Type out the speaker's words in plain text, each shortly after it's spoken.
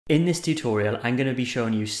In this tutorial, I'm going to be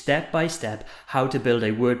showing you step by step how to build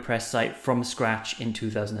a WordPress site from scratch in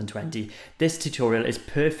 2020. This tutorial is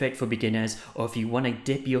perfect for beginners or if you want to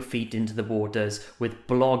dip your feet into the waters with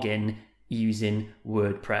blogging using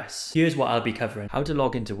WordPress. Here's what I'll be covering: how to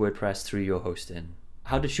log into WordPress through your hosting,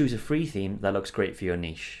 how to choose a free theme that looks great for your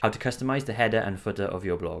niche, how to customize the header and footer of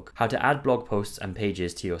your blog, how to add blog posts and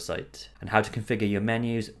pages to your site, and how to configure your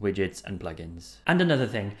menus, widgets, and plugins. And another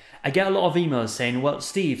thing, I get a lot of emails saying, well,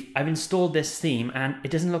 Steve, I've installed this theme and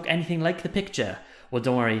it doesn't look anything like the picture. Well,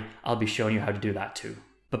 don't worry, I'll be showing you how to do that too.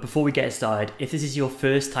 But before we get started, if this is your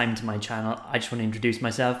first time to my channel, I just want to introduce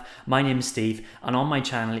myself. My name is Steve, and on my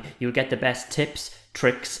channel, you'll get the best tips,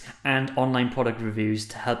 tricks, and online product reviews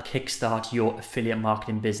to help kickstart your affiliate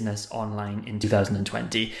marketing business online in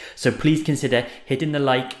 2020. So please consider hitting the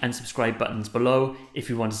like and subscribe buttons below if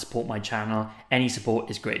you want to support my channel. Any support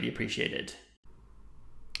is greatly appreciated.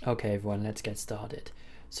 Okay, everyone, let's get started.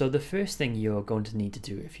 So the first thing you're going to need to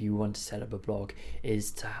do if you want to set up a blog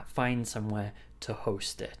is to find somewhere to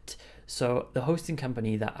host it. So the hosting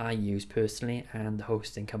company that I use personally and the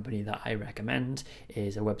hosting company that I recommend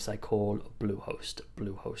is a website called Bluehost,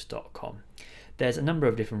 bluehost.com. There's a number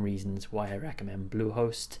of different reasons why I recommend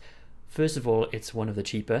Bluehost. First of all, it's one of the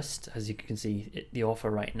cheapest. As you can see, the offer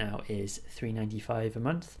right now is $3.95 a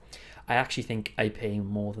month. I actually think I pay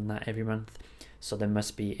more than that every month, so there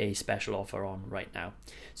must be a special offer on right now.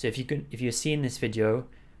 So if you're seeing this video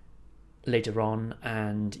later on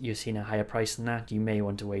and you're seeing a higher price than that, you may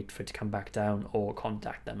want to wait for it to come back down or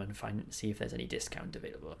contact them and see if there's any discount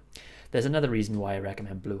available. There's another reason why I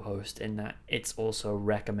recommend Bluehost, in that it's also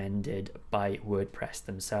recommended by WordPress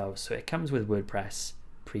themselves. So it comes with WordPress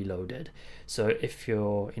preloaded. So if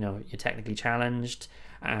you're technically challenged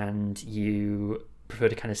and you prefer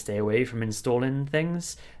to kind of stay away from installing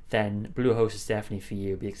things, then Bluehost is definitely for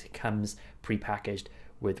you because it comes pre-packaged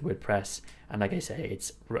with WordPress, and like I say,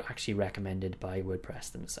 it's actually recommended by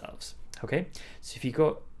WordPress themselves. Okay, so if you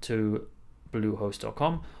go to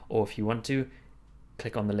bluehost.com, or if you want to,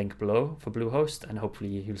 click on the link below for Bluehost and hopefully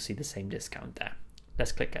you'll see the same discount there.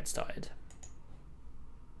 Let's click get started.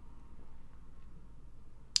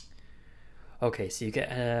 Okay, so you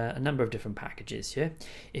get a number of different packages here.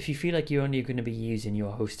 If you feel like you're only going to be using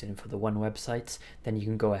your hosting for the one website, then you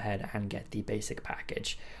can go ahead and get the basic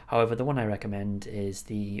package. However, the one I recommend is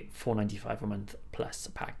the $4.95 a month plus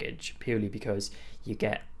package, purely because you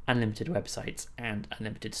get unlimited websites and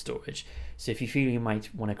unlimited storage. So if you feel you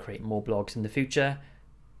might want to create more blogs in the future,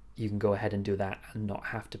 you can go ahead and do that and not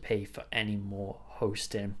have to pay for any more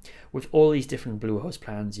hosting. With all these different Bluehost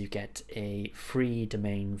plans, you get a free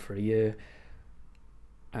domain for a year,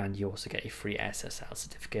 and you also get a free SSL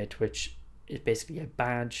certificate, which is basically a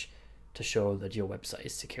badge to show that your website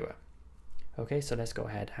is secure. Okay, so let's go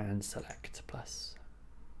ahead and select plus.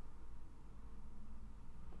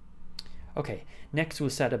 Okay, next we'll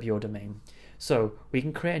set up your domain. So we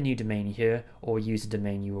can create a new domain here or use a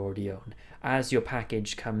domain you already own. As your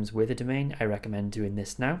package comes with a domain, I recommend doing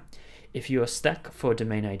this now. If you're stuck for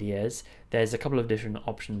domain ideas, there's a couple of different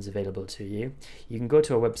options available to you. You can go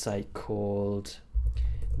to a website called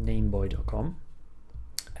nameboy.com,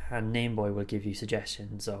 and Nameboy will give you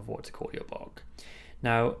suggestions of what to call your blog.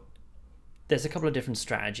 Now, there's a couple of different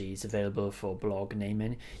strategies available for blog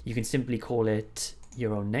naming. You can simply call it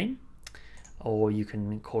your own name, or you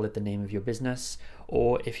can call it the name of your business,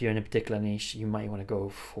 or if you're in a particular niche, you might want to go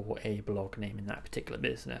for a blog name in that particular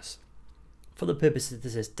business. For the purposes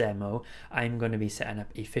of this demo, I'm going to be setting up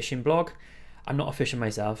a fishing blog. I'm not a fisher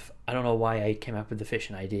myself. I don't know why I came up with the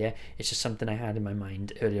fishing idea. It's just something I had in my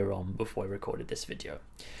mind earlier on before I recorded this video.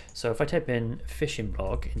 So if I type in fishing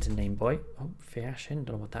blog into Nameboy, fishing,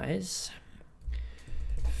 don't know what that is.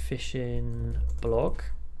 Fishing blog,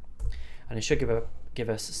 and it should give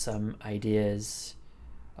us some ideas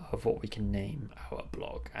of what we can name our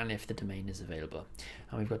blog and if the domain is available.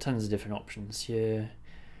 And we've got tons of different options here,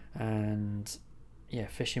 and yeah,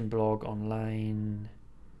 fishing blog online.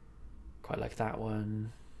 Quite like that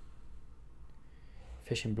one.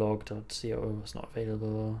 Fishingblog.co is not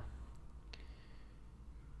available.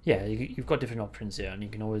 Yeah, you've got different options here, and you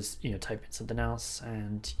can always type in something else,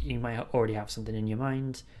 and you might already have something in your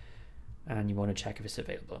mind and you want to check if it's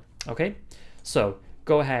available. Okay, so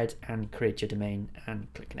go ahead and create your domain and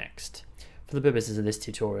click next. For the purposes of this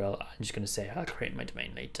tutorial, I'm just going to say I'll create my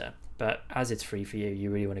domain later, but as it's free for you, you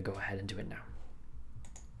really want to go ahead and do it now.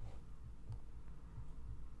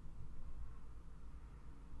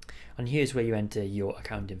 And here's where you enter your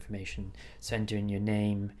account information. So enter in your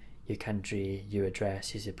name, your country, your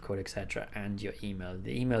address, your zip code, etc., and your email.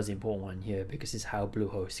 The email is the important one here because it's how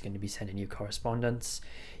Bluehost is going to be sending you correspondence.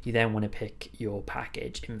 You then want to pick your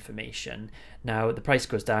package information. Now the price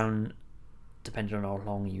goes down depending on how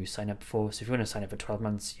long you sign up for. So if you want to sign up for 12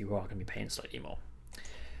 months, you are going to be paying slightly more.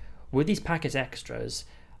 With these package extras,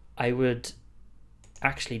 I would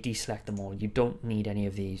actually deselect them all. You don't need any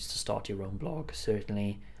of these to start your own blog,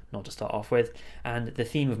 certainly not to start off with. And the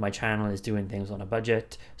theme of my channel is doing things on a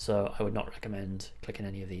budget, so I would not recommend clicking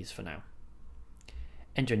any of these for now.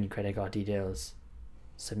 Enter in your credit card details,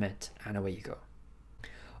 submit, and away you go.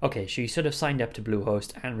 Okay, so you sort of signed up to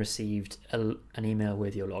Bluehost and received an email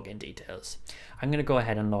with your login details. I'm going to go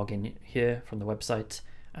ahead and log in here from the website,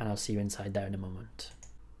 and I'll see you inside there in a moment.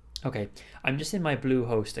 Okay, I'm just in my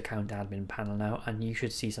Bluehost account admin panel now, and you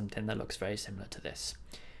should see something that looks very similar to this.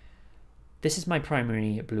 This is my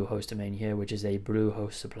primary Bluehost domain here, which is a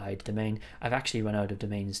Bluehost supplied domain. I've actually run out of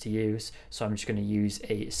domains to use, so I'm just going to use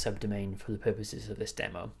a subdomain for the purposes of this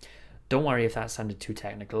demo. Don't worry if that sounded too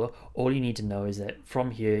technical. All you need to know is that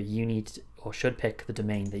from here you need or should pick the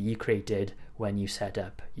domain that you created when you set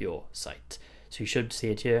up your site. So you should see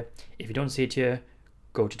it here. If you don't see it here,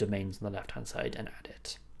 go to domains on the left hand side and add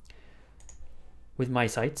it. With my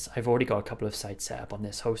sites, I've already got a couple of sites set up on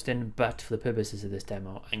this hosting, but for the purposes of this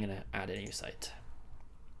demo, I'm going to add a new site.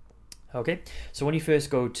 Okay, so when you first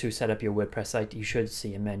go to set up your WordPress site, you should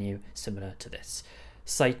see a menu similar to this.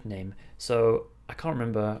 Site name. So I can't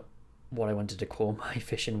remember what I wanted to call my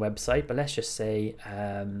fishing website, but let's just say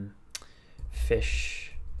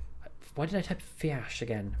fish. Why did I type fish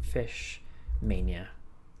again? Fish Mania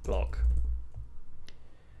blog.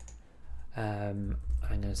 I'm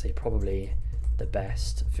going to say probably the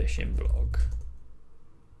best fishing blog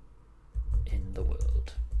in the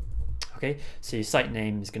world. Okay, so your site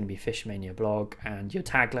name is going to be Fishmania blog, and your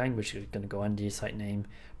tagline, which is going to go under your site name,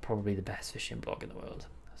 probably the best fishing blog in the world.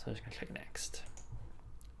 So I'm just going to click next.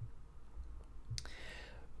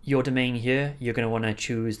 Your domain here, you're going to want to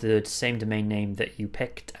choose the same domain name that you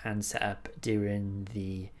picked and set up during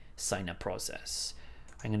the sign up process.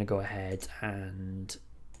 I'm going to go ahead and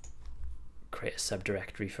create a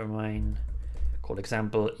subdirectory for mine called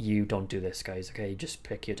example. You don't do this, guys, okay? Just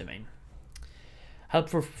pick your domain. Help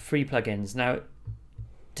for free plugins. Now,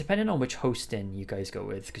 depending on which hosting you guys go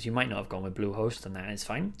with, because you might not have gone with Bluehost, and that is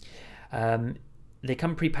fine. They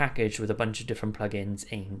come pre-packaged with a bunch of different plugins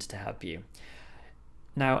aimed to help you.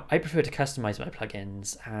 Now, I prefer to customize my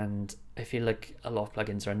plugins, and I feel like a lot of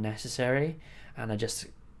plugins are unnecessary and are just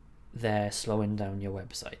there slowing down your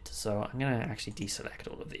website. So I'm going to actually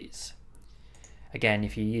deselect all of these. Again,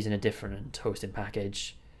 if you're using a different hosting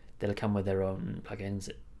package, they'll come with their own plugins.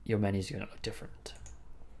 Your menus are going to look different.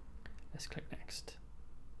 Let's click next.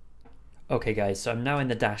 Okay guys, so I'm now in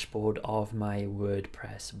the dashboard of my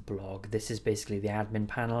WordPress blog. This is basically the admin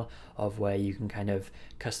panel of where you can kind of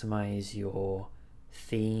customize your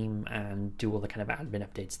theme and do all the kind of admin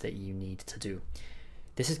updates that you need to do.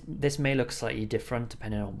 This may look slightly different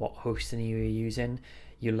depending on what hosting you're using.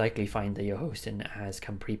 You'll likely find that your hosting has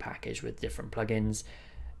come pre-packaged with different plugins.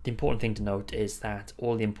 The important thing to note is that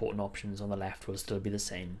all the important options on the left will still be the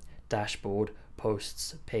same. Dashboard,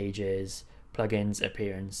 posts, pages, plugins,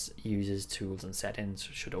 appearance, users, tools, and settings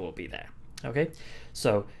should all be there. Okay,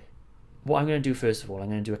 so what I'm going to do first of all, I'm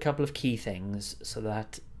going to do a couple of key things so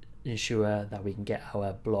that ensure that we can get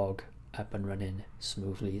our blog up and running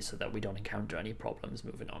smoothly so that we don't encounter any problems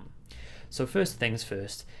moving on. So first things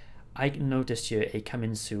first, I noticed here a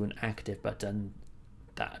coming soon active button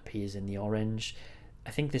that appears in the orange.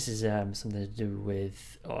 I think this is something to do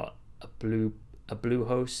with a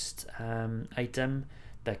Bluehost item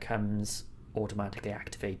that comes automatically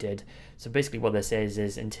activated. So basically what this says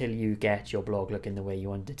is until you get your blog looking the way you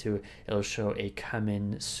want it to, it'll show a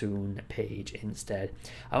coming soon page instead.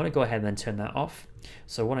 I want to go ahead and then turn that off.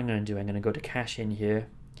 So what I'm going to do, I'm going to go to cache in here.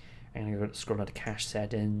 I'm going to go scroll down to cache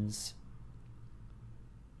settings.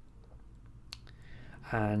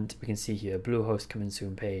 And we can see here Bluehost coming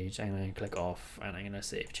soon page. I'm going to click off and I'm going to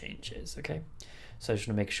save changes. Okay, so I just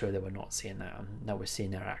want to make sure that we're not seeing that and that we're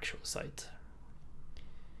seeing our actual site.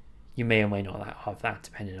 You may or may not have that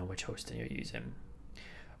depending on which hosting you're using.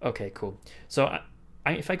 Okay, cool. So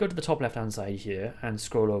if I go to the top left hand side here and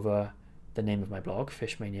scroll over the name of my blog,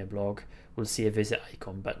 Fishmania blog, we'll see a visit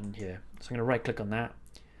icon button here. So I'm going to right click on that,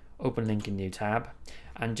 open link in new tab,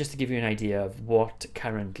 and just to give you an idea of what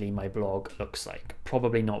currently my blog looks like,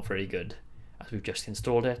 probably not very good as we've just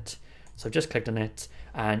installed it. So I've just clicked on it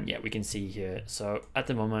and yeah, we can see here. So at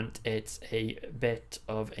the moment it's a bit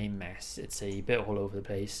of a mess. It's a bit all over the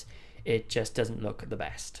place. It just doesn't look the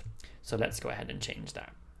best. So let's go ahead and change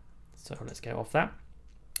that. So let's get off that.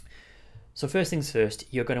 So first things first,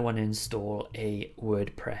 you're going to want to install a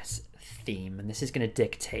WordPress theme, and this is going to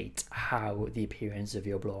dictate how the appearance of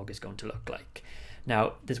your blog is going to look like.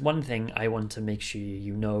 Now, there's one thing I want to make sure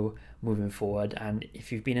you know moving forward, and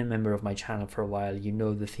if you've been a member of my channel for a while, you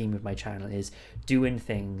know the theme of my channel is doing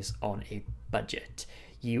things on a budget.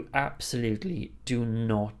 You absolutely do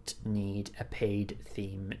not need a paid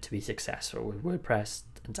theme to be successful with WordPress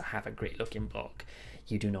and to have a great looking blog.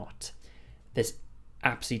 You do not. There's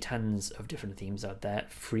absolutely tons of different themes out there,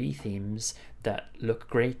 free themes that look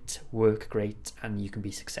great, work great, and you can be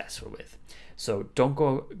successful with. So don't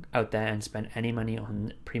go out there and spend any money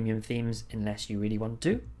on premium themes unless you really want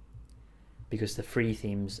to, because the free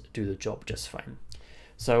themes do the job just fine.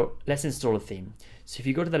 So let's install a theme. So if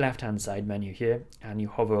you go to the left hand side menu here and you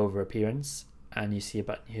hover over appearance and you see a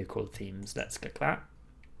button here called themes, let's click that.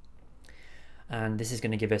 And this is going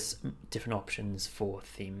to give us different options for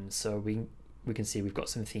themes. So we can see we've got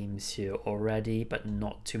some themes here already, but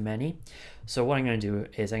not too many. So what I'm going to do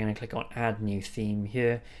is I'm going to click on add new theme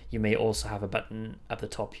here. You may also have a button at the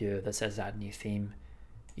top here that says add new theme.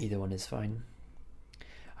 Either one is fine.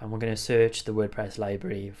 And we're going to search the WordPress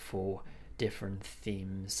library for different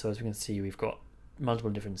themes. So as we can see, we've got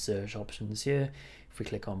multiple different search options here. If we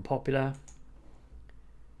click on popular,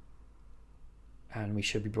 and we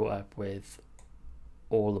should be brought up with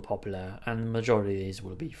all the popular, and the majority of these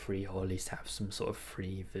will be free, or at least have some sort of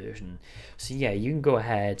free version. So yeah, you can go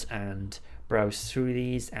ahead and browse through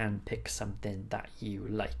these and pick something that you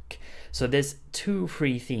like. So there's two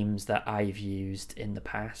free themes that I've used in the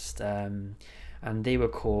past, and they were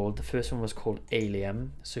called, the first one was called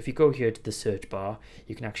Alien. So if you go here to the search bar,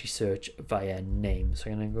 you can actually search via name.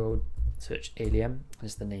 So I'm going to go search Alien,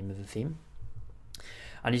 that's the name of the theme.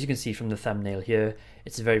 And as you can see from the thumbnail here,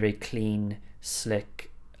 it's a very, very clean,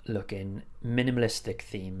 slick looking, minimalistic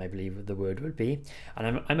theme, I believe the word would be.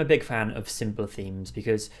 And I'm a big fan of simple themes,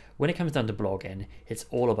 because when it comes down to blogging, it's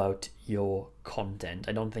all about your content.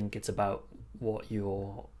 I don't think it's about what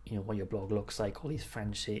your blog looks like, all these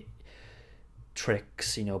fancy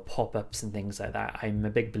tricks, pop-ups and things like that. I'm a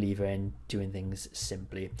big believer in doing things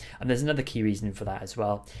simply. And there's another key reason for that as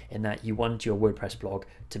well, in that you want your WordPress blog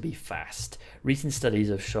to be fast. Recent studies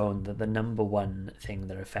have shown that the #1 thing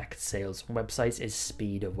that affects sales on websites is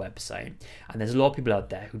speed of website. And there's a lot of people out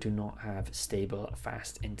there who do not have stable,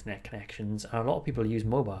 fast internet connections. And a lot of people use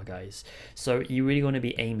mobile, guys. So you really want to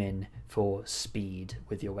be aiming for speed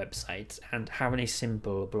with your website, and having a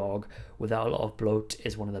simple blog without a lot of bloat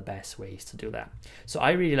is one of the best ways to do that. So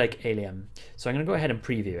I really like Alien. So I'm going to go ahead and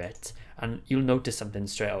preview it, and you'll notice something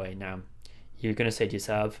straight away. Now, you're going to say to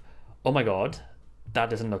yourself, oh my God, that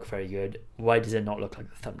doesn't look very good. Why does it not look like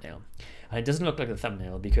the thumbnail? And it doesn't look like the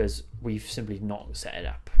thumbnail because we've simply not set it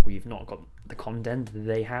up. We've not got the content that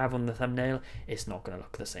they have on the thumbnail. It's not going to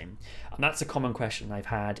look the same. And that's a common question I've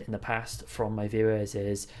had in the past from my viewers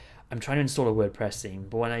is, I'm trying to install a WordPress theme,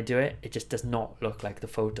 but when I do it, it just does not look like the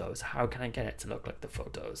photos. How can I get it to look like the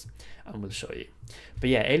photos? And we'll show you. But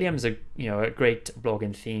yeah, Alien's a great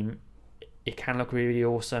blogging theme. It can look really, really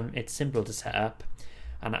awesome. It's simple to set up,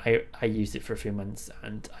 and I used it for a few months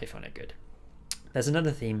and I found it good. There's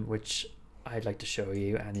another theme which I'd like to show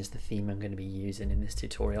you, and is the theme I'm going to be using in this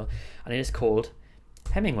tutorial, and it is called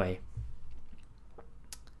Hemingway.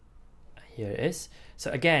 Here it is. So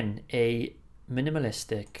again, a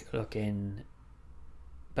minimalistic looking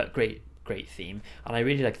but great theme, and I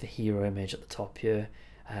really like the hero image at the top here.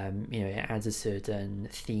 It adds a certain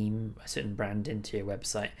theme, a certain brand into your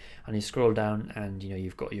website, and you scroll down and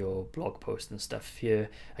you've got your blog post and stuff here.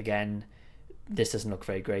 Again, this doesn't look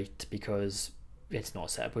very great because it's not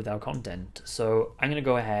set up with our content. So I'm going to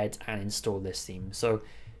go ahead and install this theme. So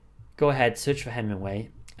go ahead, search for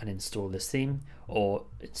Hemingway and install this theme, or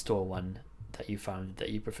install one that you found that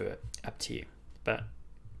you prefer, up to you. But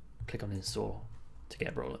click on install to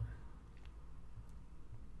get rolling.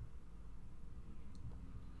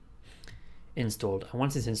 Installed, and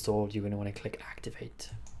once it's installed, you're going to want to click activate.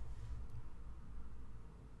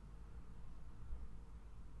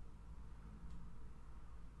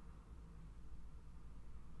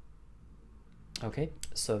 Okay,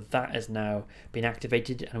 so that has now been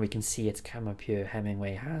activated, and we can see it's come up here,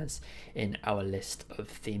 Hemingway has, in our list of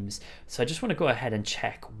themes. So I just want to go ahead and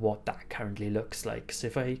check what that currently looks like. So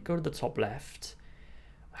if I go to the top left,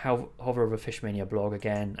 hover over Fishmania blog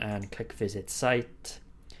again and click visit site,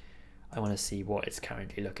 I want to see what it's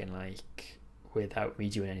currently looking like without me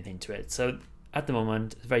doing anything to it. So at the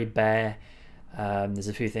moment, it's very bare. There's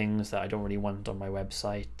a few things that I don't really want on my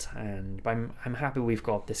website, but I'm happy we've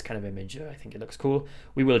got this kind of image. I think it looks cool.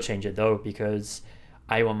 We will change it though, because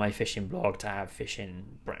I want my fishing blog to have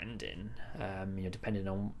fishing branding, you know, depending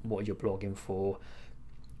on what you're blogging for,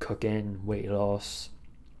 cooking, weight loss,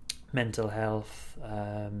 mental health,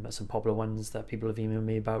 some popular ones that people have emailed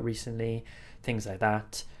me about recently, things like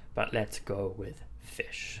that. But let's go with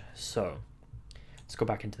fish. So let's go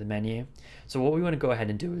back into the menu. So what we want to go ahead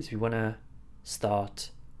and do is we want to start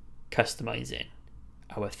customizing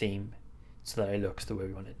our theme so that it looks the way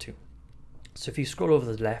we want it to. So if you scroll over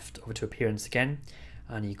to the left, over to appearance again,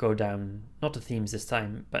 and you go down, not to themes this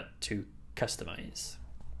time, but to customize.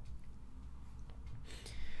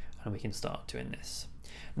 And we can start doing this.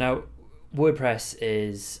 Now, WordPress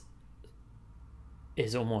is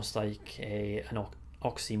almost like an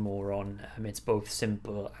oxymoron. It's both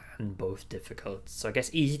simple and both difficult. So I guess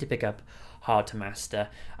easy to pick up, hard to master,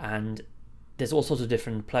 and there's all sorts of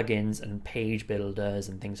different plugins and page builders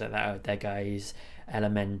and things like that out there, guys.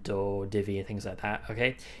 Elementor, Divi, and things like that.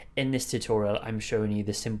 Okay, in this tutorial, I'm showing you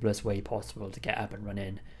the simplest way possible to get up and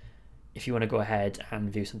running. If you want to go ahead and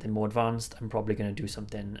view something more advanced, I'm probably going to do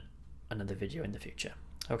another video in the future.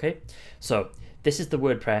 Okay, so this is the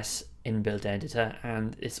WordPress inbuilt editor,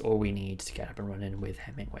 and it's all we need to get up and running with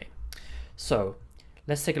Hemingway. So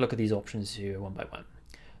let's take a look at these options here one by one.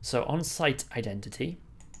 So on site identity,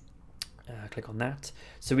 click on that.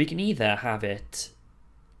 So we can either have it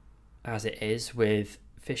as it is with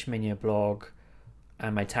Fish Mania blog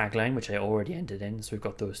and my tagline, which I already entered in. So we've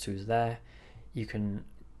got those two there. You can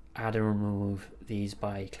add and remove these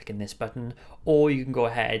by clicking this button, or you can go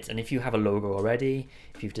ahead and if you have a logo already,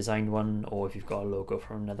 if you've designed one, or if you've got a logo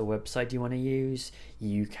from another website you want to use,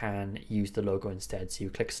 you can use the logo instead. So you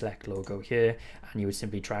click select logo here, and you would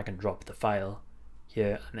simply drag and drop the file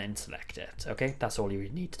here and then select it. Okay, that's all you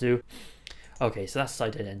would need to do. Okay, so that's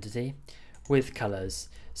site identity. With colors,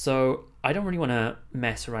 so I don't really want to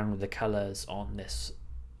mess around with the colors on this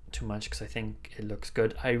too much because I think it looks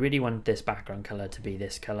good. I really want this background color to be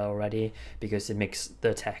this color already because it makes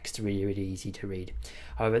the text really easy to read.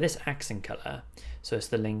 However, this accent color, so it's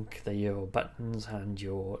the link that your buttons and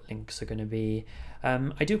your links are going to be,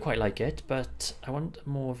 I do quite like it, but I want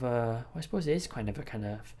more of a, I suppose it is kind of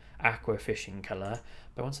aqua fishing color,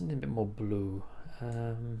 but I want something a bit more blue.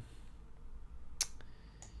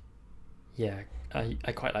 Yeah,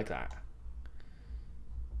 I quite like that.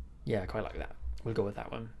 Yeah, I quite like that. We'll go with that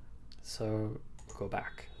one. So we'll go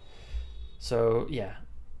back. So yeah,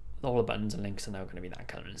 all the buttons and links are now going to be that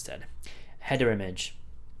color instead. Header image.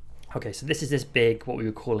 Okay, so this is this big, what we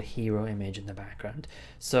would call a hero image in the background.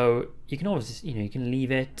 So you can always, you can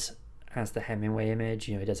leave it as the Hemingway image.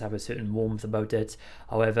 It does have a certain warmth about it.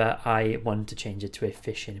 However, I want to change it to a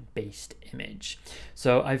fishing based image.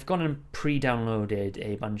 So I've gone and pre-downloaded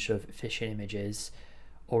a bunch of fishing images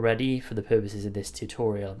already for the purposes of this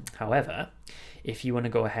tutorial. However, if you want to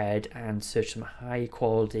go ahead and search some high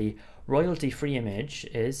quality royalty free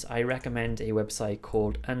images, I recommend a website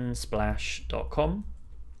called unsplash.com.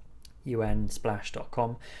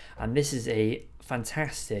 unsplash.com, and this is a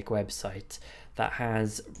fantastic website that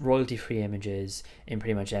has royalty free images in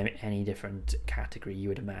pretty much any different category you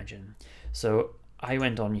would imagine. So I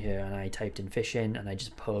went on here and I typed in fishing and I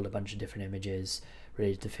just pulled a bunch of different images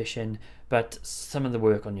related to fishing, but some of the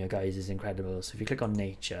work on your guys is incredible. So if you click on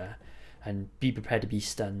nature, and be prepared to be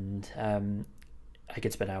stunned, I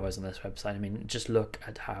could spend hours on this website. I mean, just look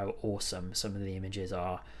at how awesome some of the images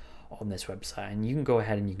are on this website, and you can go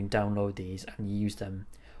ahead and you can download these and use them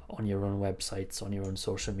on your own websites, on your own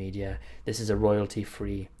social media. This is a royalty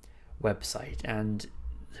free website, and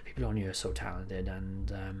the people on here are so talented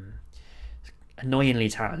and annoyingly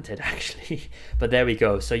talented actually. But there we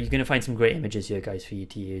go. So you're going to find some great images here, guys, for you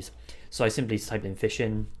to use. So I simply typed in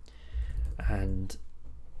fishing and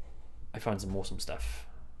I found some awesome stuff.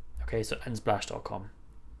 Okay, so unsplash.com,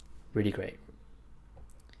 really great.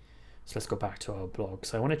 So let's go back to our blog.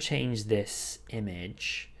 So I want to change this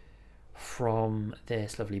image from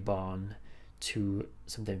this lovely barn to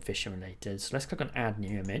something fishing related. So let's click on add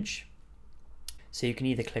new image. So you can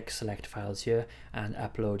either click select files here and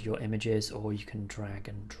upload your images, or you can drag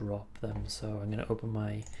and drop them. So I'm going to open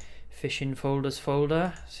my fishing folders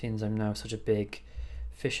folder, since I'm now such a big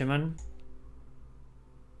fisherman.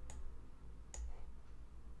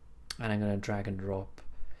 And I'm going to drag and drop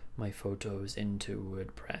my photos into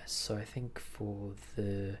WordPress. So I think for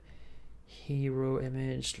the hero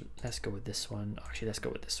image, let's go with this one. Actually, let's go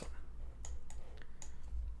with this one.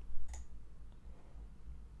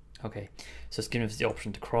 Okay, so it's giving us the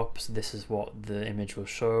option to crop. So this is what the image will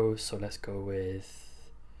show. So let's go with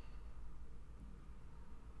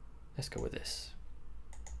this.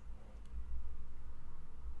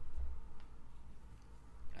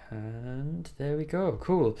 And there we go.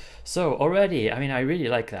 Cool. So already, I mean, I really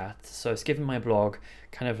like that. So it's given my blog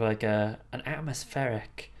kind of like an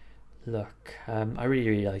atmospheric look. I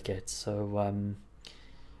really like it. So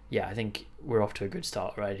yeah, I think we're off to a good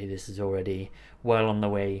start already. This is already well on the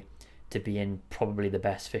way to being probably the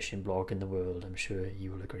best fishing blog in the world. I'm sure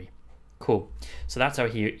you will agree. Cool. So that's our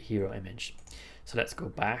hero image. So let's go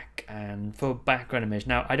back, and for background image,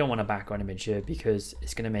 now I don't want a background image here because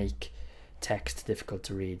it's going to make text difficult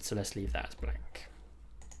to read, so let's leave that as blank.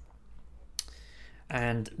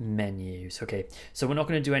 And menus. Okay, so we're not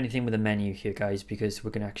going to do anything with the menu here, guys, because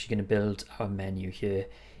we're actually going to build our menu here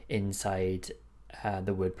inside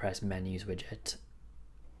the WordPress menus widget.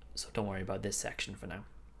 So don't worry about this section for now.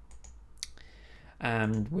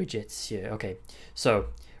 And widgets here. Okay, so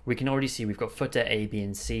we can already see we've got footer A, B,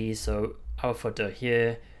 and C. So our footer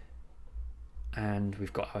here, and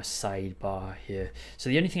we've got our sidebar here. So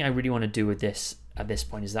the only thing I really want to do with this at this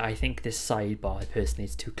point is that I think this sidebar personally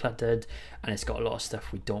is too cluttered, and it's got a lot of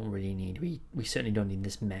stuff we don't really need. We certainly don't need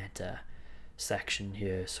this meta section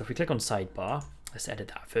here. So if we click on sidebar, let's edit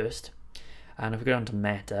that first. And if we go down to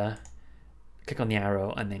meta, click on the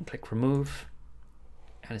arrow and then click remove,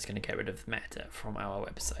 and it's going to get rid of the meta from our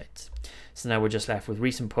website. So now we're just left with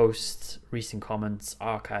recent posts, recent comments,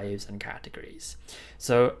 archives, and categories.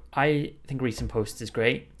 So I think recent posts is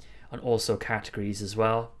great, and also categories as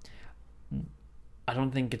well. I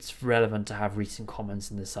don't think it's relevant to have recent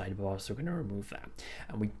comments in the sidebar, so we're going to remove that.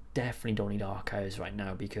 And we definitely don't need archives right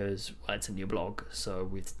now because, well, it's a new blog, so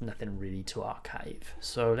with nothing really to archive.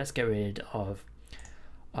 So let's get rid of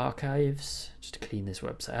archives just to clean this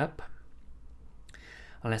website up.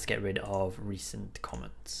 And let's get rid of recent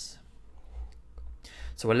comments.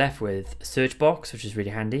 So we're left with a search box, which is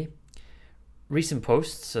really handy. Recent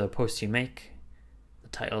posts, so posts you make, the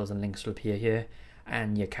titles and links will appear here,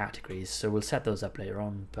 and your categories. So we'll set those up later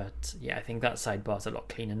on, but yeah, I think that sidebar is a lot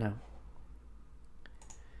cleaner now.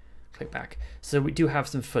 Click back. So we do have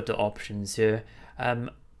some footer options here.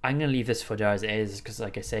 I'm going to leave this footer as it is because,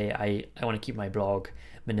 like I say, I want to keep my blog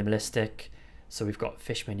minimalistic. So we've got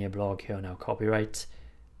Fishmania blog here on our copyright.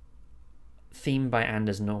 Theme by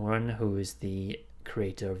Anders Noren, who is the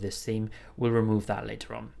creator of this theme. We'll remove that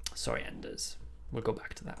later on. Sorry, Anders. We'll go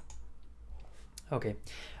back to that. Okay,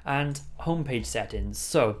 and homepage settings.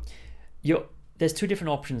 So there's two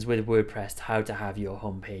different options with WordPress how to have your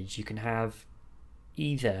homepage. You can have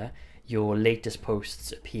either your latest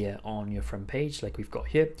posts appear on your front page like we've got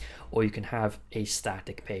here, or you can have a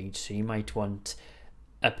static page. So you might want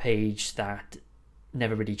a page that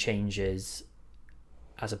never really changes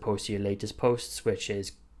as opposed to your latest posts, which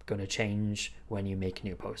is going to change when you make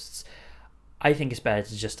new posts. I think it's better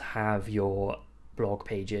to just have your blog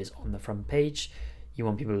pages on the front page. You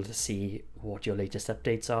want people to see what your latest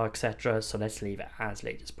updates are, etc. So let's leave it as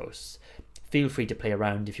latest posts. Feel free to play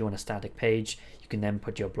around. If you want a static page, you can then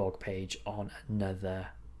put your blog page on another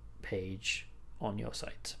page on your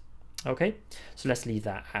site. Okay, so let's leave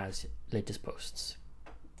that as latest posts.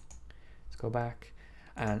 Let's go back.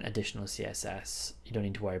 And additional CSS, you don't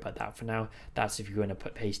need to worry about that for now. That's if you're going to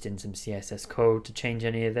paste in some CSS code to change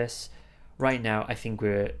any of this. Right now I think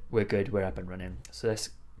we're good, we're up and running. So let's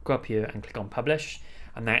go up here and click on publish,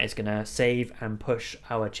 and that is going to save and push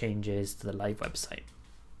our changes to the live website.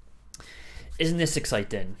 Isn't this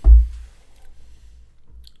exciting?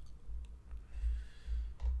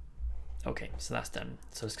 Okay, so that's done.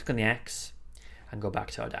 So let's click on the X and go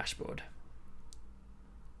back to our dashboard.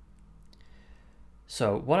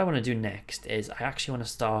 So what I want to do next is I actually want to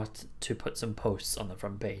start to put some posts on the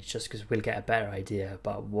front page, just because we'll get a better idea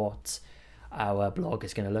about what our blog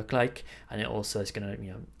is going to look like, and it also is going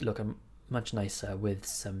to look much nicer with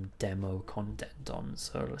some demo content on.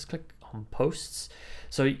 So let's click on posts.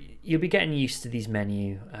 So you'll be getting used to these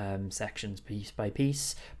menu sections piece by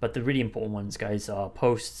piece, but the really important ones, guys, are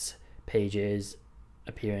posts, pages,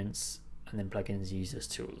 appearance, and then plugins, users,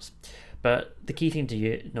 tools. But the key thing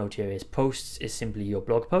to note here is posts is simply your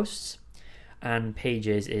blog posts, and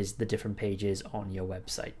pages is the different pages on your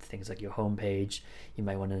website. Things like your home page, you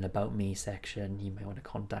might want an about me section, you might want a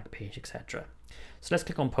contact page, etc. So let's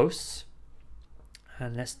click on posts,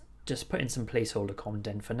 and let's just put in some placeholder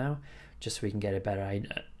content for now, just so we can get a better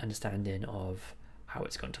understanding of how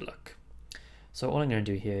it's going to look. So all I'm going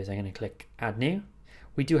to do here is I'm going to click add new.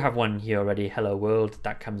 We do have one here already, hello world,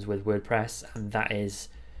 that comes with WordPress, and that is,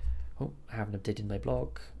 oh, I haven't updated my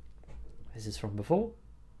blog. This is from before,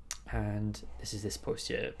 and this is this post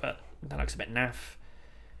here, but that looks a bit naff.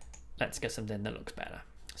 Let's get something that looks better.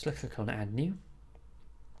 So let's click on add new,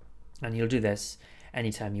 and you'll do this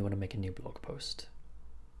anytime you want to make a new blog post.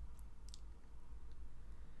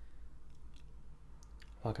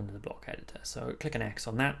 welcome to the blog editor. So click an X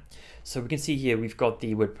on that. So we can see here we've got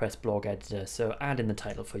the WordPress blog editor. So add in the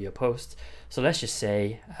title for your post. So let's just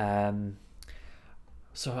say,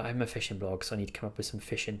 so I'm a fishing blog, so I need to come up with some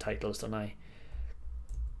fishing titles, don't I?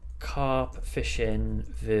 Carp fishing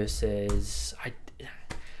versus,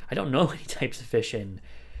 I don't know any types of fishing,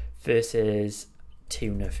 versus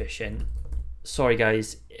tuna fishing. Sorry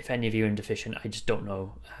guys, if any of you are into fishing, I just don't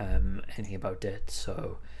know anything about it,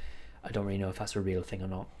 so I don't really know if that's a real thing or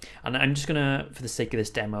not. And I'm just gonna, for the sake of this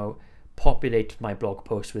demo, populate my blog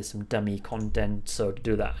post with some dummy content. So to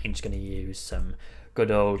do that, I'm just gonna use some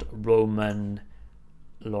good old Roman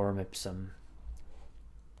lorem ipsum.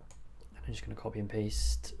 And I'm just gonna copy and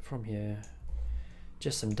paste from here,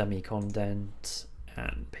 just some dummy content,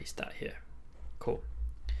 and paste that here. Cool.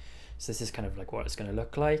 So this is kind of like what it's going to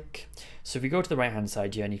look like. So if you go to the right hand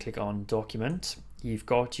side here and you click on document, you've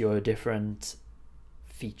got your different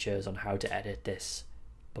features on how to edit this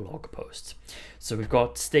blog post. So we've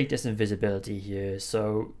got status and visibility here.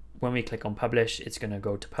 So when we click on publish, it's going to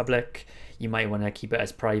go to public. You might want to keep it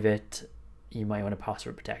as private. You might want to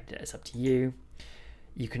password protect it. It's up to you.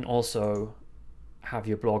 You can also have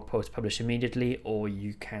your blog post published immediately, or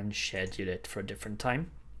you can schedule it for a different time.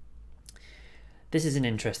 This is an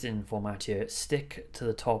interesting format here, stick to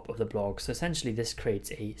the top of the blog. So essentially this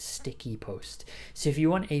creates a sticky post. So if you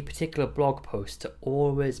want a particular blog post to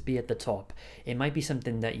always be at the top, it might be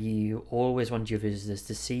something that you always want your visitors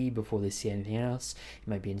to see before they see anything else. It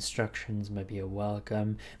might be instructions, might be a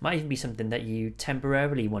welcome, might even be something that you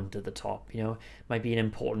temporarily want at the top, you know, might be an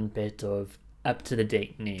important bit of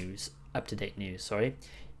up-to-date news, sorry.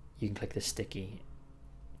 You can click the sticky.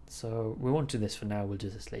 So we won't do this for now, we'll do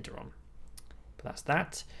this later on. But that's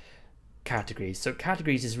that. Categories. So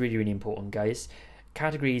categories is really, really important, guys.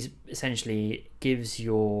 Categories essentially gives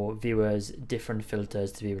your viewers different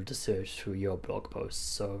filters to be able to search through your blog posts.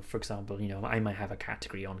 So for example, you know, I might have a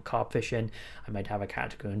category on carp fishing, I might have a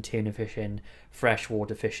category on tuna fishing,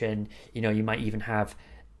 freshwater fishing, you know, you might even have,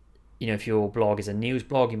 you know, if your blog is a news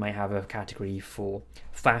blog, you might have a category for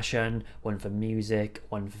fashion, one for music,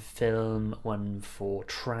 one for film, one for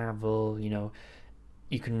travel, you know,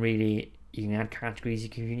 you can add categories, you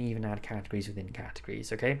can even add categories within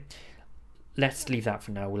categories, okay? Let's leave that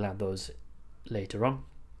for now, we'll add those later on.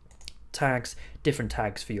 Tags, different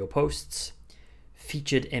tags for your posts.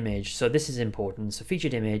 Featured image, so this is important. So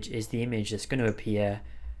featured image is the image that's going to appear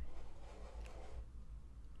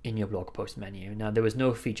in your blog post menu. Now there was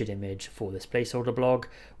no featured image for this placeholder blog.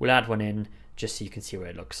 We'll add one in just so you can see what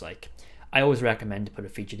it looks like. I always recommend to put a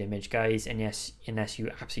featured image, guys, and yes, unless you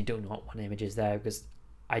absolutely do not want images there, because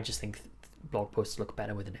I just think blog posts look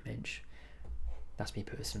better with an image. That's me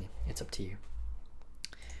personally, it's up to you.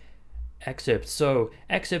 Excerpt, so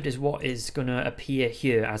excerpt is what is going to appear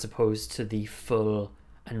here as opposed to the full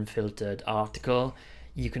unfiltered article.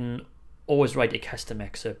 You can always write a custom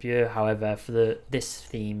excerpt here, however for this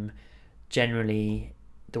theme, generally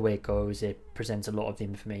the way it goes, it presents a lot of the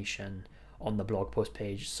information on the blog post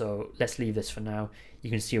page. So let's leave this for now. You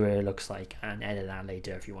can see what it looks like and edit that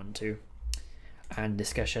later if you want to. And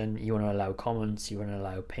discussion, you want to allow comments, you want to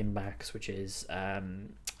allow pinbacks, which is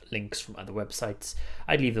links from other websites.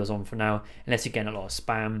 I'd leave those on for now. Unless you're getting a lot of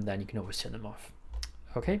spam, then you can always turn them off.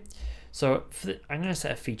 Okay, so I'm going to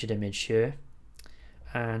set a featured image here,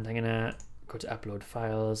 and I'm going to go to upload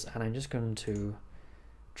files, and I'm just going to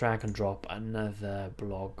drag and drop another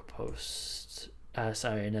blog post,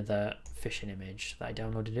 another fishing image that I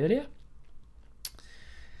downloaded earlier.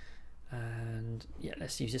 And yeah,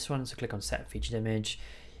 let's use this one. So click on set featured image.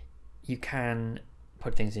 You can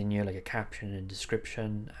put things in here like a caption and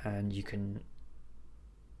description, and you can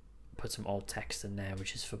put some alt text in there,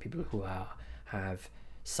 which is for people who have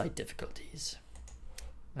site difficulties.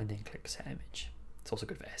 And then click set image. It's also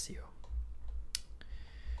good for SEO.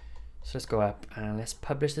 So let's go up and let's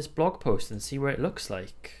publish this blog post and see what it looks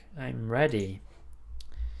like. I'm ready.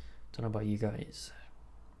 Don't know about you guys.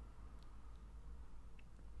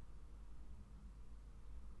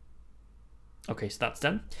 Okay, so that's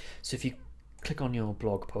done. So if you click on your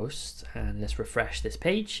blog post and let's refresh this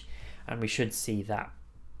page, and we should see that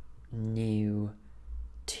new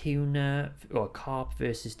tuna or carp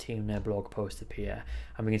versus tuna blog post appear,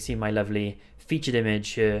 and we can see my lovely featured image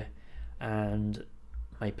here and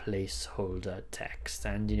my placeholder text.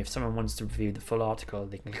 And you know, if someone wants to review the full article,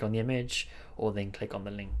 they can click on the image or they can click on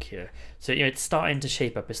the link here. So you know, it's starting to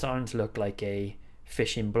shape up, it's starting to look like a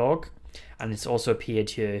fishing blog, and it's also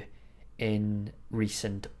appeared here in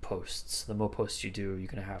recent posts. The more posts you do, you're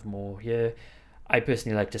going to have more here. I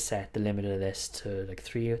personally like to set the limit of this to like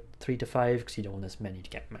three to 5, because you don't want this menu to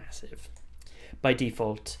get massive. By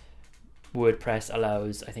default, WordPress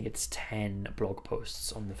allows, I think it's 10 blog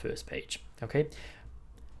posts on the first page. Okay,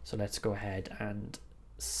 so let's go ahead and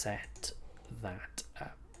set that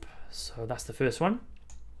up. So that's the first one.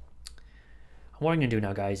 And what I'm going to do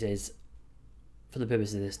now, guys, is for the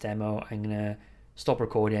purpose of this demo, I'm going to stop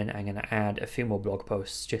recording. I'm going to add a few more blog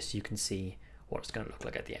posts just so you can see what it's going to look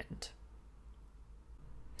like at the end.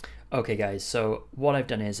 Okay guys, so what I've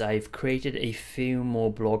done is I've created a few more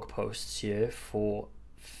blog posts here for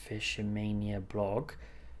Fishing Mania blog.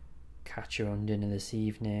 Catch your own dinner this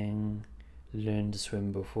evening, learn to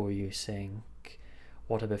swim before you sink,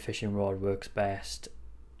 what type of fishing rod works best,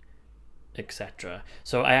 etc.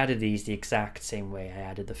 So I added these the exact same way I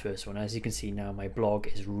added the first one. As you can see now, my blog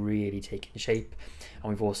is really taking shape, and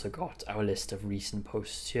we've also got our list of recent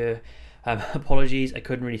posts here. Apologies, I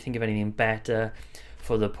couldn't really think of anything better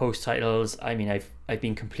for the post titles. I mean, I've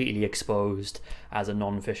been completely exposed as a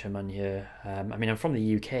non-fisherman here. I mean, I'm from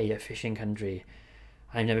the UK, a fishing country.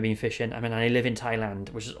 I've never been fishing. I mean, I live in Thailand,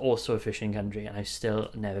 which is also a fishing country, and I've still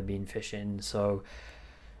never been fishing. So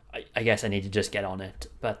I guess I need to just get on it.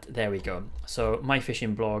 But there we go. So my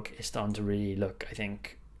fishing blog is starting to really look, I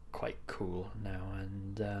think, quite cool now.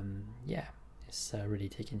 And yeah, it's really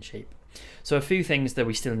taking shape. So a few things that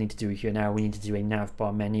we still need to do here now. We need to do a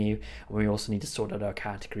navbar menu, and we also need to sort out our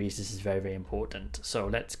categories. This is very, very important. So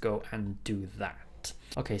let's go and do that.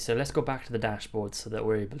 Okay, so let's go back to the dashboard so that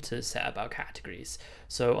we're able to set up our categories.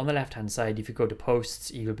 So on the left hand side, if you go to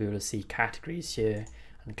posts, you will be able to see categories here,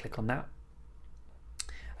 and click on that.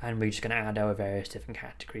 And we're just going to add our various different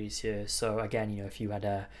categories here. So again, you know, if you had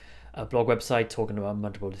a blog website talking about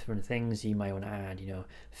multiple different things, you might want to add, you know,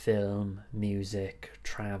 film, music,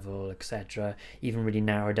 travel, etc. Even really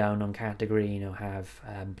narrow down on category, you know, have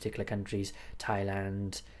particular countries,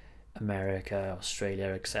 Thailand, America,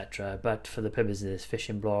 Australia, etc. But for the purpose of this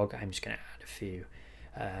fishing blog, I'm just going to add a few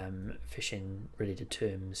fishing related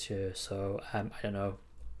terms here. So I don't know,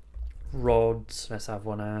 rods, let's have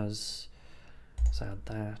one as, let's add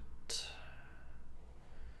that,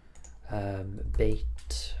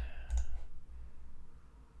 bait.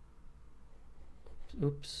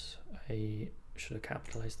 Oops, I should have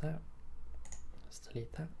capitalized that. Let's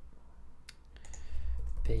delete that.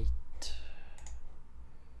 Bait,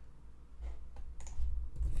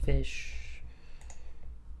 fish,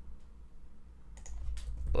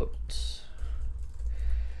 boats.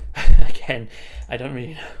 Again, I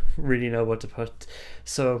don't really know what to put.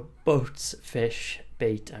 So boats, fish,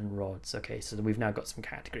 bait, and rods. Okay, so we've now got some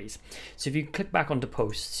categories. So if you click back onto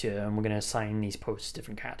posts here, and we're going to assign these posts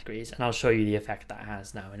different categories, and I'll show you the effect that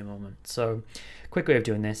has now in a moment. So quick way of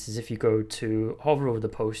doing this is if you go to hover over the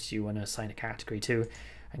post you want to assign a category to,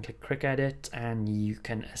 and click quick edit, and you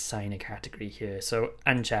can assign a category here. So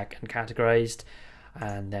uncheck and categorized,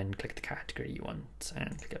 and then click the category you want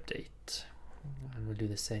and click update. And we'll do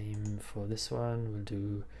the same for this one. We'll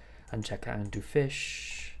do uncheck that and do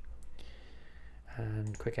fish,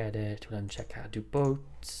 and quick edit, we'll uncheck that and do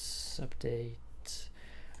boats, update,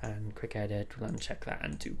 and quick edit, we'll uncheck that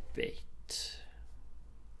and do bait.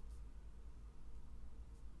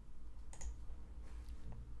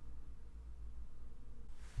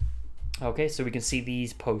 Okay, so we can see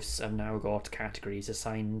these posts have now got categories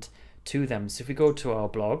assigned to them. So if we go to our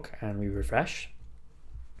blog and we refresh,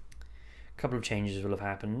 a couple of changes will have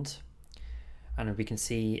happened, and we can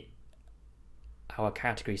see our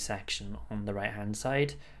category section on the right hand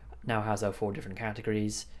side now has our 4 different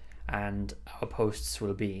categories, and our posts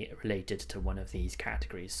will be related to one of these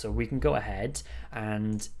categories. So we can go ahead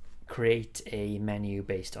and create a menu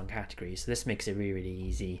based on categories. So this makes it really, really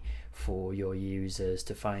easy for your users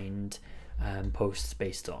to find posts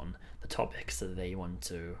based on the topics that they want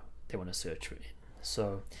to search in.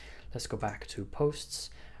 So let's go back to posts,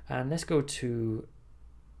 and let's go to,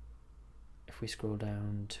 if we scroll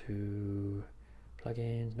down to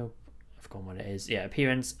plugins, nope, I've forgotten what it is. Yeah,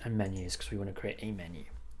 appearance and menus, because we want to create a menu.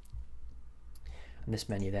 And this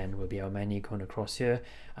menu then will be our menu going across here,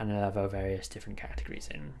 and it'll have our various different categories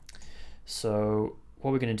in. So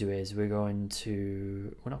what we're going to do is we're not going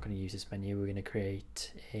to use this menu, we're going to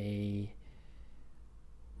create a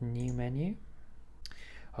new menu.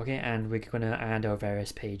 Okay, and we're going to add our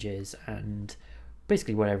various pages and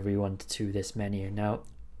basically whatever we want to this menu. Now,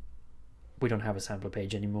 we don't have a sample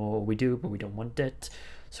page anymore. We do, but we don't want it.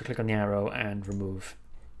 So click on the arrow and remove.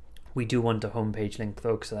 We do want a homepage link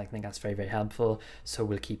though, because I think that's very, very helpful. So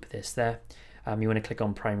we'll keep this there. You want to click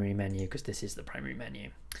on primary menu because this is the primary menu.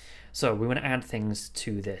 So we want to add things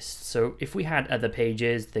to this. So if we had other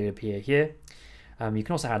pages, they would appear here. You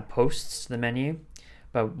can also add posts to the menu,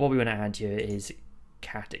 but what we want to add here is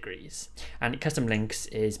categories. And custom links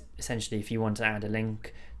is essentially if you want to add a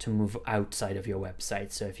link to move outside of your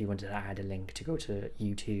website. So if you wanted to add a link to go to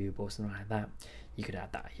YouTube or something like that, you could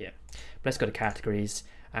add that here. But let's go to categories,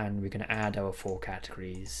 and we're going to add our 4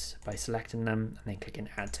 categories by selecting them and then clicking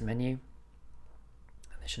add to menu.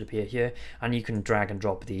 And they should appear here, and you can drag and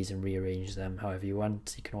drop these and rearrange them however you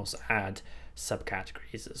want. You can also add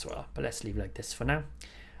subcategories as well, but let's leave it like this for now,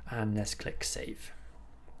 and let's click save.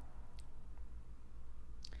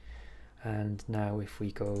 And now if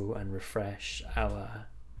we go and refresh our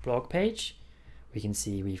blog page, we can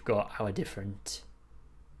see we've got our different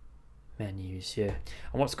menus here.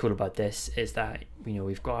 And what's cool about this is that, you know,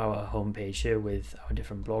 we've got our home page here with our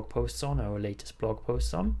different blog posts on, our latest blog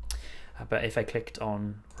posts on. But if I clicked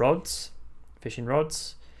on rods, fishing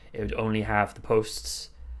rods, it would only have the posts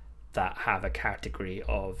that have a category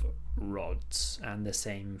of rods, and the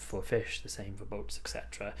same for fish, the same for boats,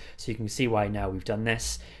 etc. So you can see why now we've done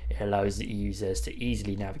this. It allows the users to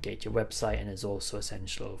easily navigate your website, and is also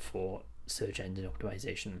essential for search engine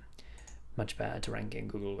optimization. Much better to rank in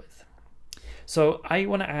Google with. So I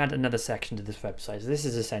want to add another section to this website. So this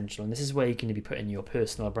is essential, and this is where you can be putting your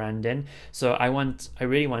personal brand in. So I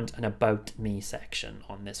really want an about me section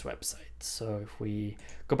on this website. So if we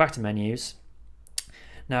go back to menus,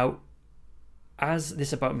 now as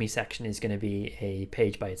this about me section is going to be a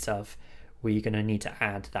page by itself, we're going to need to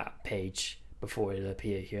add that page before it'll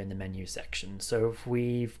appear here in the menu section. So if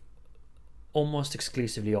we've almost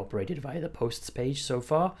exclusively operated via the posts page so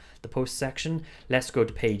far, the post section, let's go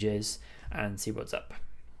to pages and see what's up.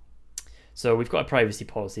 So we've got a privacy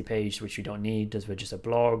policy page, which we don't need as we're just a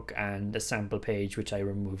blog, and a sample page, which I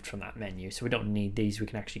removed from that menu. So we don't need these. We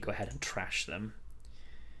can actually go ahead and trash them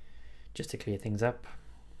just to clear things up.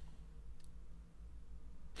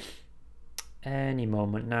 Any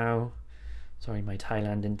moment now. Sorry, my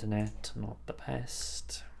Thailand internet, not the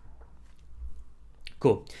best.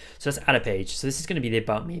 Cool. So let's add a page. So this is going to be the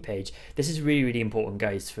About Me page. This is really, really important,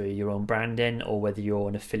 guys, for your own branding, or whether you're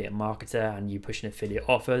an affiliate marketer and you push an affiliate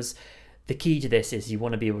offers. The key to this is you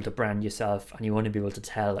want to be able to brand yourself, and you want to be able to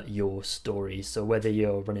tell your stories. So whether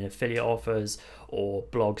you're running affiliate offers or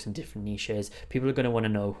blogs in different niches, people are going to want to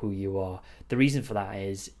know who you are. The reason for that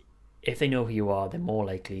is, if they know who you are, they're more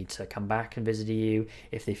likely to come back and visit you.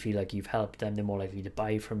 If they feel like you've helped them, they're more likely to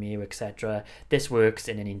buy from you, etc. This works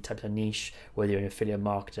in any type of niche, whether you're an affiliate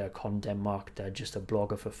marketer, content marketer, just a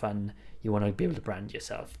blogger for fun. You want to be able to brand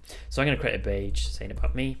yourself. So I'm going to create a page saying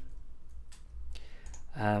about me.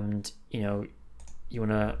 And, you know, you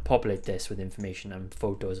want to populate this with information and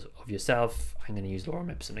photos of yourself. I'm going to use Laura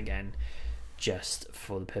Mipson again, just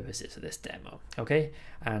for the purposes of this demo. Okay,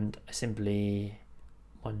 and I simply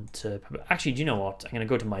want to, actually, do you know what? I'm going to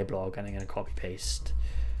go to my blog and I'm going to copy paste.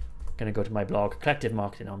 I'm going to go to my blog, Collective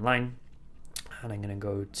Marketing Online, and I'm going to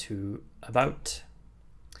go to About,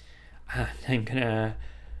 and I'm going to,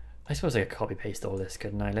 I suppose I could copy paste all this,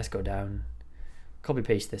 couldn't I? Let's go down, copy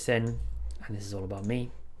paste this in, and this is all about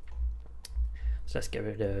me. So let's get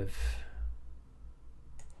rid of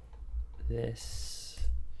this,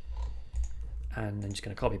 and I'm just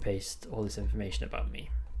going to copy paste all this information about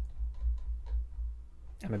me.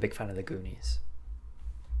 I'm a big fan of the Goonies.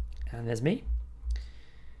 And there's me.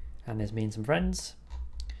 And there's me and some friends.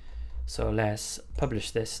 So let's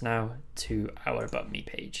publish this now to our About Me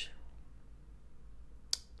page.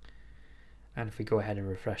 And if we go ahead and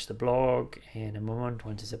refresh the blog in a moment,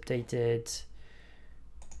 once it's updated,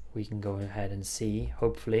 we can go ahead and see,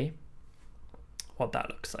 hopefully, what that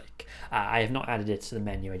looks like. I have not added it to the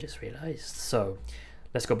menu, I just realized. So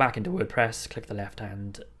let's go back into WordPress, click the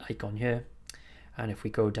left-hand icon here. And if we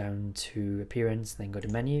go down to appearance, then go to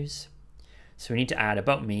menus. So we need to add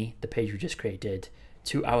About Me, the page we just created,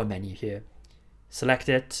 to our menu here. Select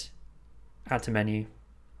it, add to menu,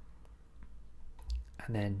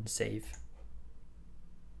 and then save.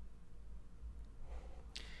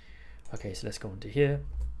 Okay, so let's go into here,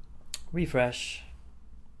 refresh,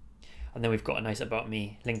 and then we've got a nice About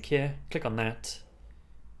Me link here. Click on that,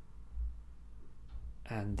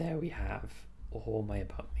 and there we have all my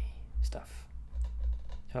About Me stuff.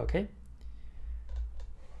 Okay,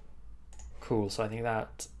 cool. So I think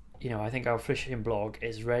that, you know, I think our fishing blog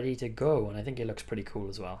is ready to go, and I think it looks pretty cool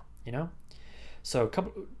as well, you know. So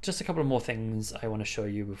just a couple of more things I want to show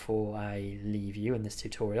you before I leave you in this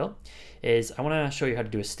tutorial is I want to show you how to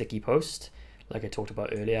do a sticky post like I talked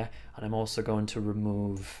about earlier, and I'm also going to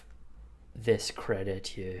remove this credit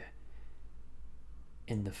here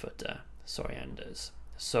in the footer. Sorry, Anders.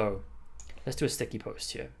 So let's do a sticky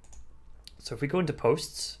post here. So if we go into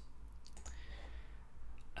posts,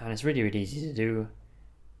 and it's really, really easy to do,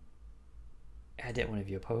 edit one of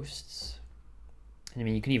your posts. I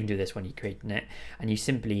mean, you can even do this when you're creating it, and you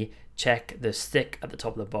simply check the stick at the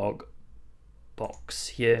top of the blog box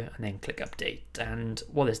here and then click update. And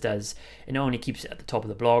what this does, it not only keeps it at the top of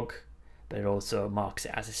the blog, but it also marks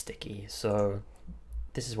it as a sticky. So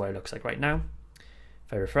this is what it looks like right now.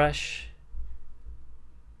 If I refresh,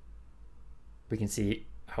 we can see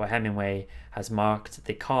how Hemingway has marked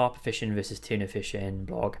the carp fishing versus tuna fishing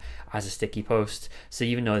blog as a sticky post. So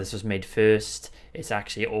even though this was made first, it's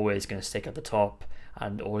actually always going to stick at the top,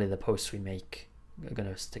 and all of the posts we make are going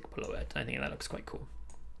to stick below it. I think that looks quite cool.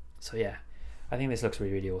 So yeah, I think this looks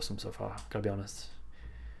really, really awesome so far, gotta be honest.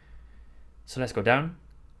 So let's go down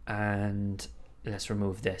and let's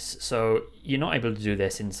remove this. So you're not able to do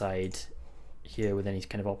this inside here with any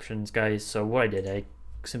kind of options, guys. So what I did, I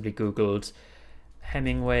simply Googled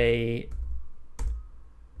Hemingway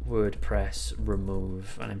WordPress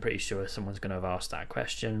remove, and I'm pretty sure someone's going to have asked that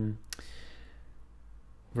question.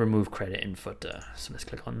 Remove credit in footer. So let's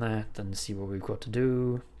click on that and see what we've got to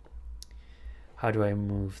do. How do I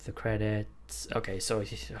remove the credits? Okay, so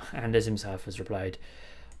Anders himself has replied,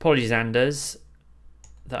 apologies Anders,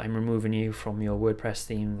 that I'm removing you from your WordPress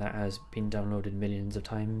theme that has been downloaded millions of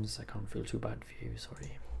times. I can't feel too bad for you,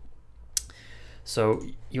 sorry. So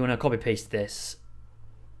you want to copy paste this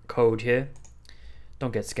code here.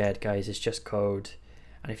 Don't get scared, guys, it's just code.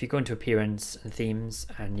 And if you go into appearance and themes,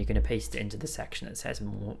 and you're going to paste it into the section that says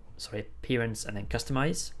appearance and then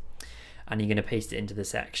customize, and you're going to paste it into the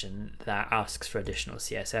section that asks for additional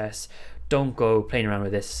CSS. Don't go playing around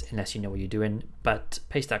with this unless you know what you're doing, but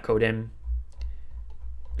paste that code in,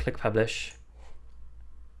 click publish,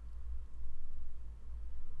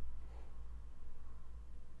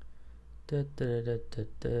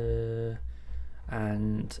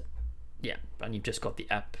 and yeah, and you've just got the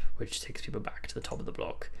app which takes people back to the top of the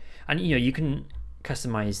blog. And you know, you can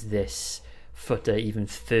customize this footer even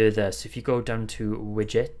further. So if you go down to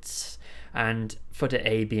widgets, and footer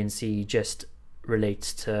A, B, and C just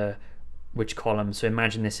relates to which column. So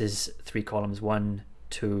imagine this is 3 columns, 1,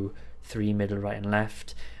 2, 3, middle, right, and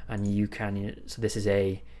left. And you can, so this is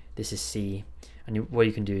A, this is C. And what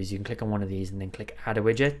you can do is you can click on one of these and then click add a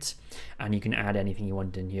widget, and you can add anything you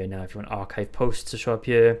want in here. Now, if you want archive posts to show up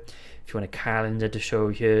here, if you want a calendar to show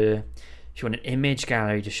here, if you want an image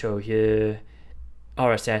gallery to show here,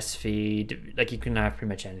 RSS feed, like you can have pretty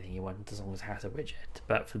much anything you want as long as it has a widget.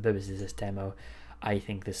 But for the purposes of this demo, I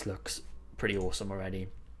think this looks pretty awesome already.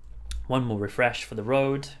 One more refresh for the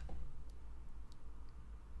road.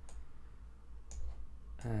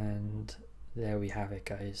 And there we have it,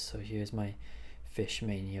 guys. So here's my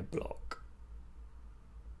Fishmania blog.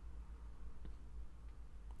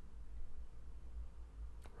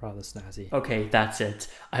 Rather snazzy. Okay, that's it.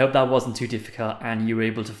 I hope that wasn't too difficult and you were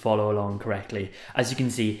able to follow along correctly. As you can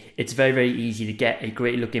see, it's very, very easy to get a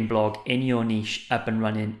great looking blog in your niche up and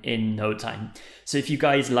running in no time. So if you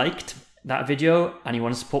guys liked that video and you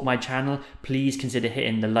want to support my channel, please consider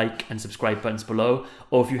hitting the like and subscribe buttons below.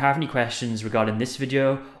 Or if you have any questions regarding this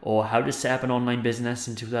video or how to set up an online business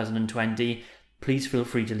in 2020, please feel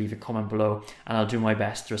free to leave a comment below and I'll do my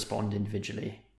best to respond individually.